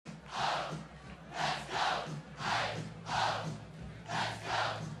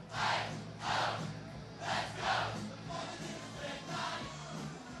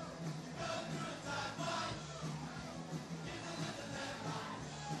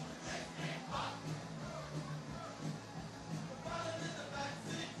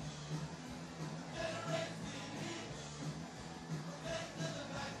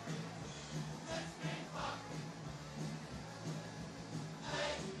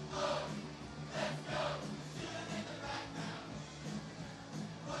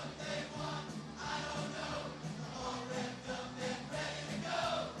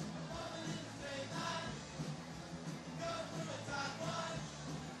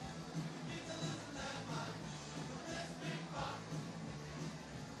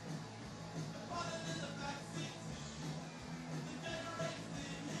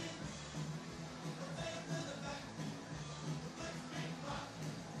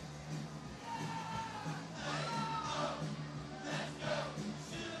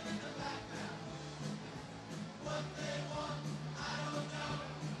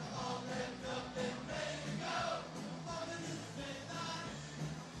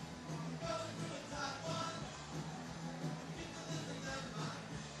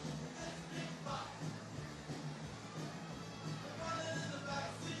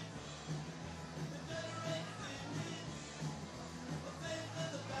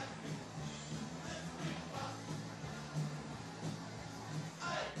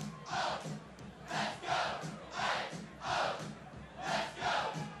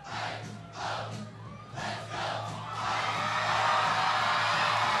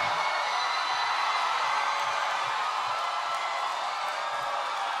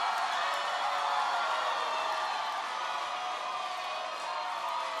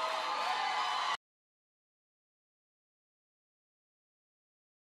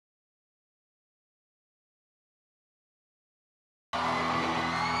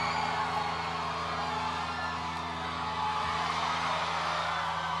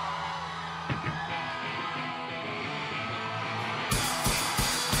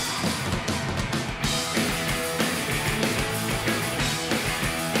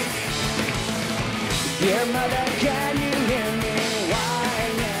Your mother, can you hear me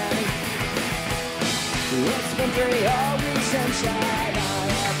whining? It's been 3 whole weeks since I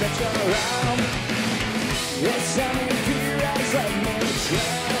have at your room. This summer fear has left me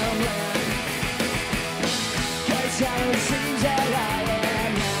trembling, 'cause how it seems that I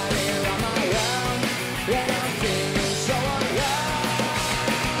am out here on my own, and I'm feeling so alone.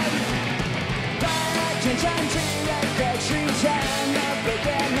 Pay attention to the great trees and the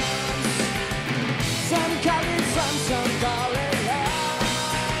broken homes. Some call it fun, some call it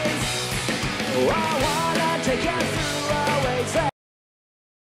lies. Oh, I wanna take you through always there.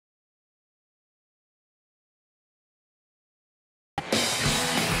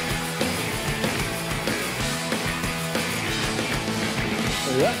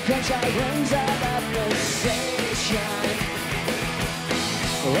 The gunshot rings out of the station.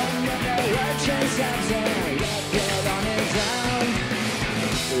 Under the urchin sounds and get on his own.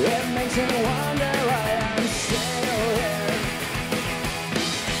 It makes me wonder why I'm still here.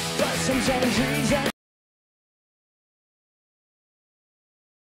 For some strange reason.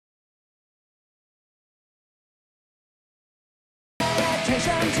 Pay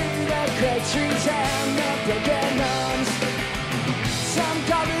attention to the great trees and the broken homes. Some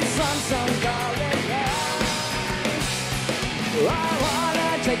call it fun, some call it lies. I wanna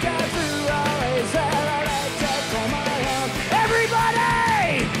take you through always that I like to call my own. Everybody!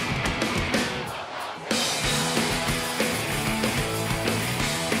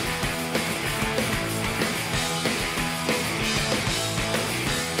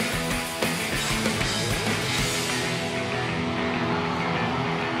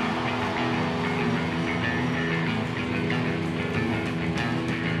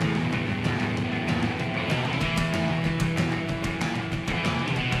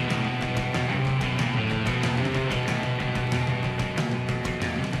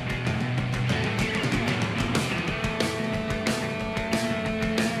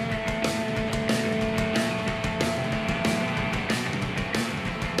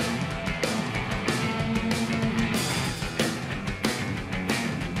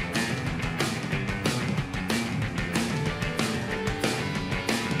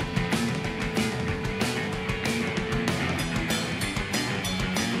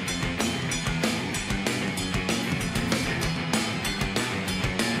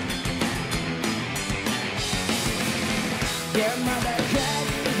 Your mother, can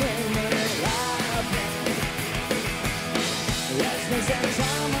you hear me laughing? It's been some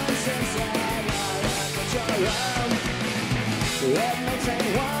time since I left at your room. It makes me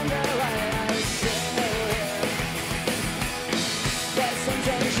wonder why I'm still here. There's some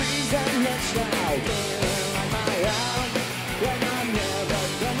strange reason that's now feeling on my own, when I'm never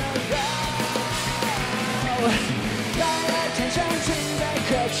gonna go. Pay attention to the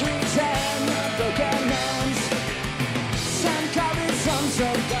countries and the broken homes. Some call it fun,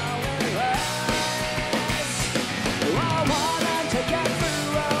 some call it lies. I wanna take you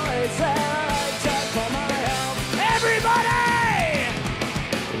through always that I like to call my own. Everybody!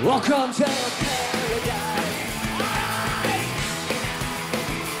 Welcome to paradise.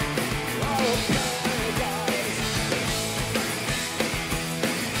 Oh, paradise.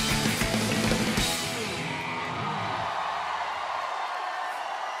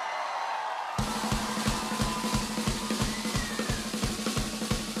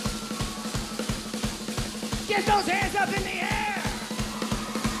 Get those hands up in the air!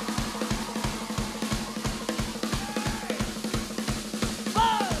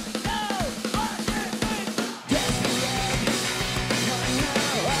 One, two, 1, 2, 3. Desperate,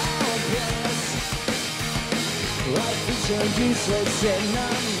 hopeless. Life is so useless in a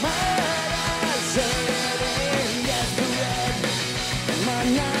murder city. Desperate,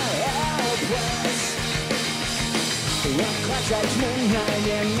 hopeless. One clock strikes midnight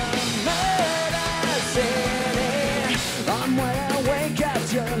in a murder city. I'm wide awake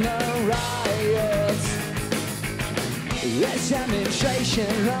after the riots. This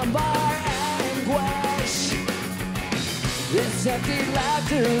demonstration of our anguish. This empty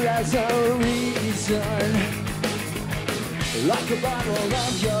laughter has a reason. Like a bottle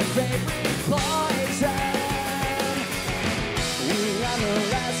of your favorite poison. We are the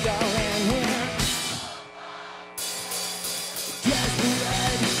last call and we're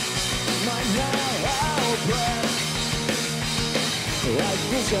desperate, my hopeless.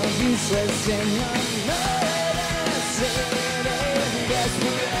 Life is so useless in another city.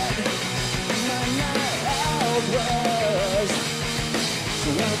 Desperate, my hopeless. So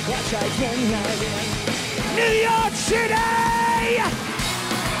we'll clutch our midnight in New York City!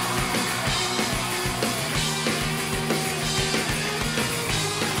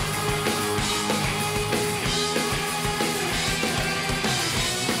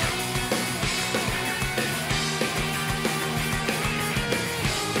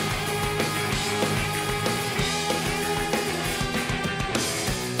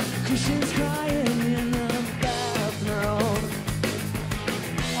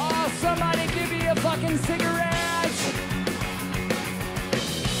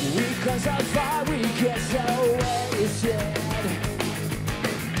 come so far, we get so wasted.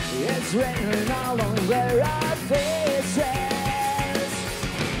 It's written all over our faces.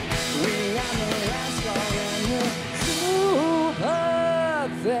 We are the rascal and you're too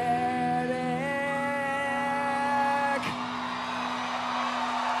pathetic.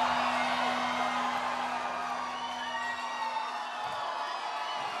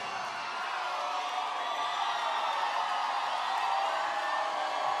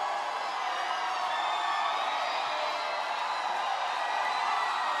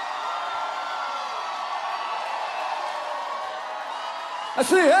 I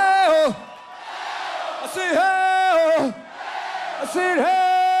see hell. I see hell. I see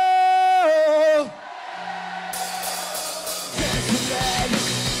hell. Desperate,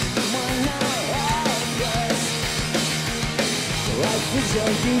 one night helpless. Life is so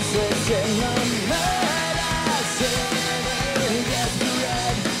useless in the murder scene.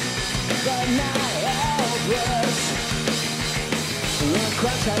 Desperate, but not helpless. One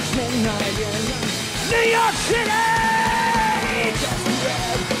crash at midnight in New York City.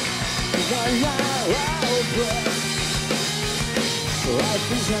 One night helpless.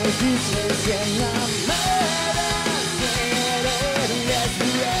 Life is so useless in the murder scene.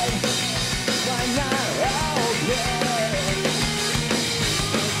 Desperate, one night helpless.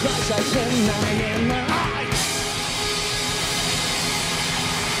 Crash at midnight in the night.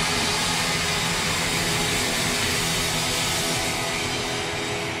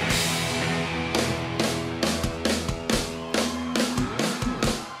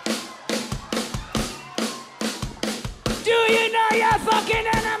 Fucking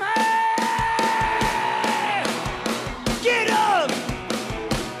enemy! Get up!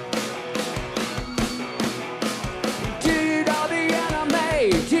 Do you know the enemy?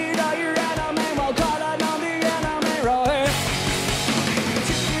 Do you know your enemy? Well, God, I know the enemy right here.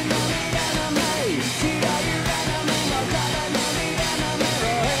 Do you know the enemy? Do you know your enemy? Well, God, I know the enemy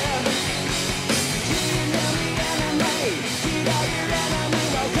right here. Do you know the enemy? Do you know your enemy?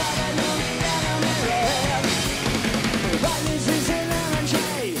 Well, God, I know the enemy right here. Violence is in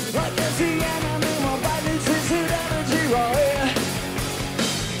what does the enemy want? Violence is an energy, right?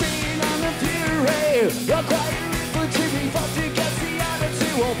 Being on the fury, acquire infantry, fought against the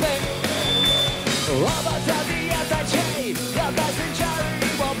attitude will pay. All about the anti-chain, the best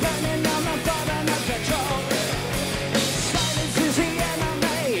charity while burning on the bottom of control. Silence is the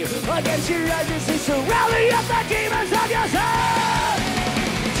enemy, against your urgency, so rally up the demons of your soul.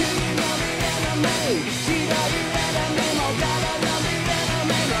 Do you know the enemy? Do you know your enemy? Oh God, I know the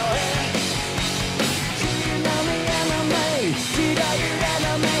enemy. Do you know the enemy? Do you know your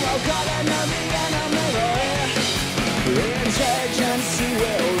enemy? Oh God, I know the enemy. Insurgency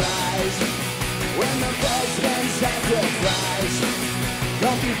will rise when the foe's been sacrificed.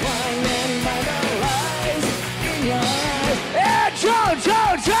 Don't be blinded by the lies in your eyes. Yeah, Joe,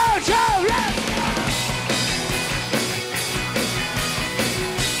 let's go!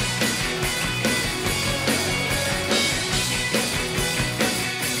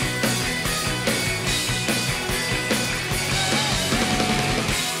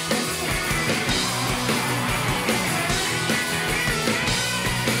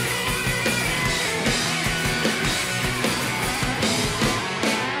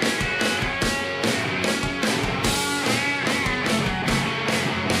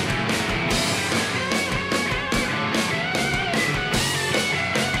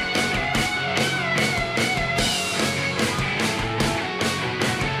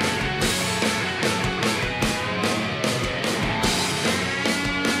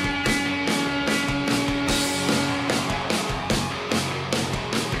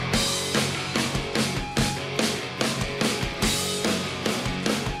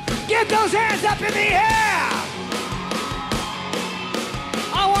 Get those hands up in the air!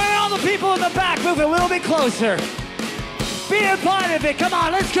 I want all the people in the back move a little bit closer. Be a part of it. Come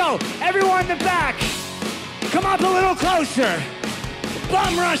on, let's go. Everyone in the back, come up a little closer.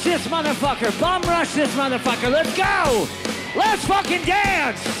 Bum rush this motherfucker. Bum rush this motherfucker. Let's go. Let's fucking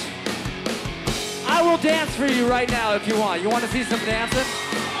dance. I will dance for you right now if you want. You want to see some dancing?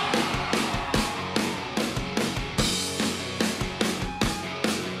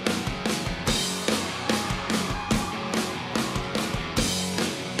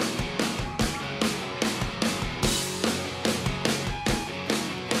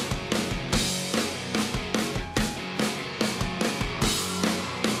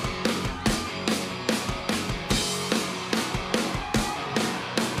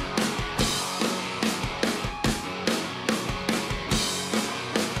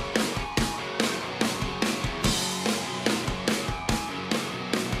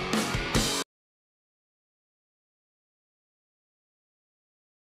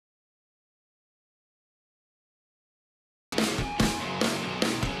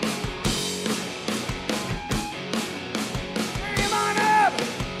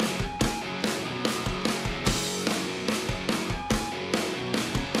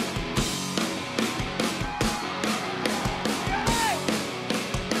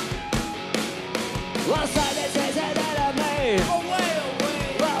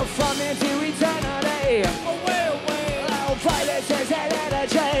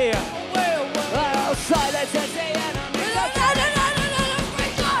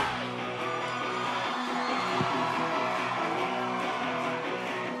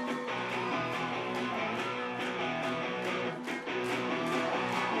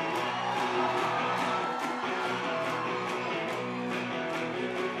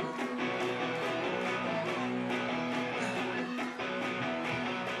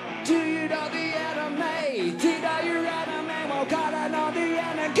 Do you know the enemy? Did your enemy? Well, gotta know the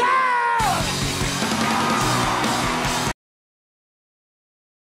enemy. Go!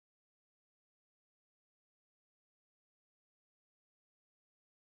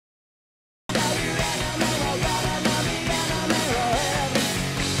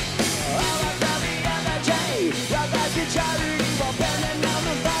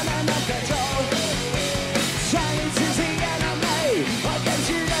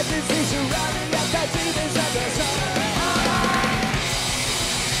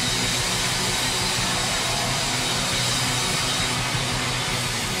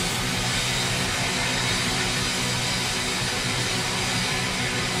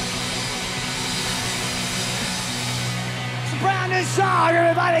 Brand new song,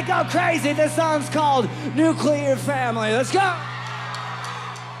 everybody go crazy. This song's called Nuclear Family. Let's go.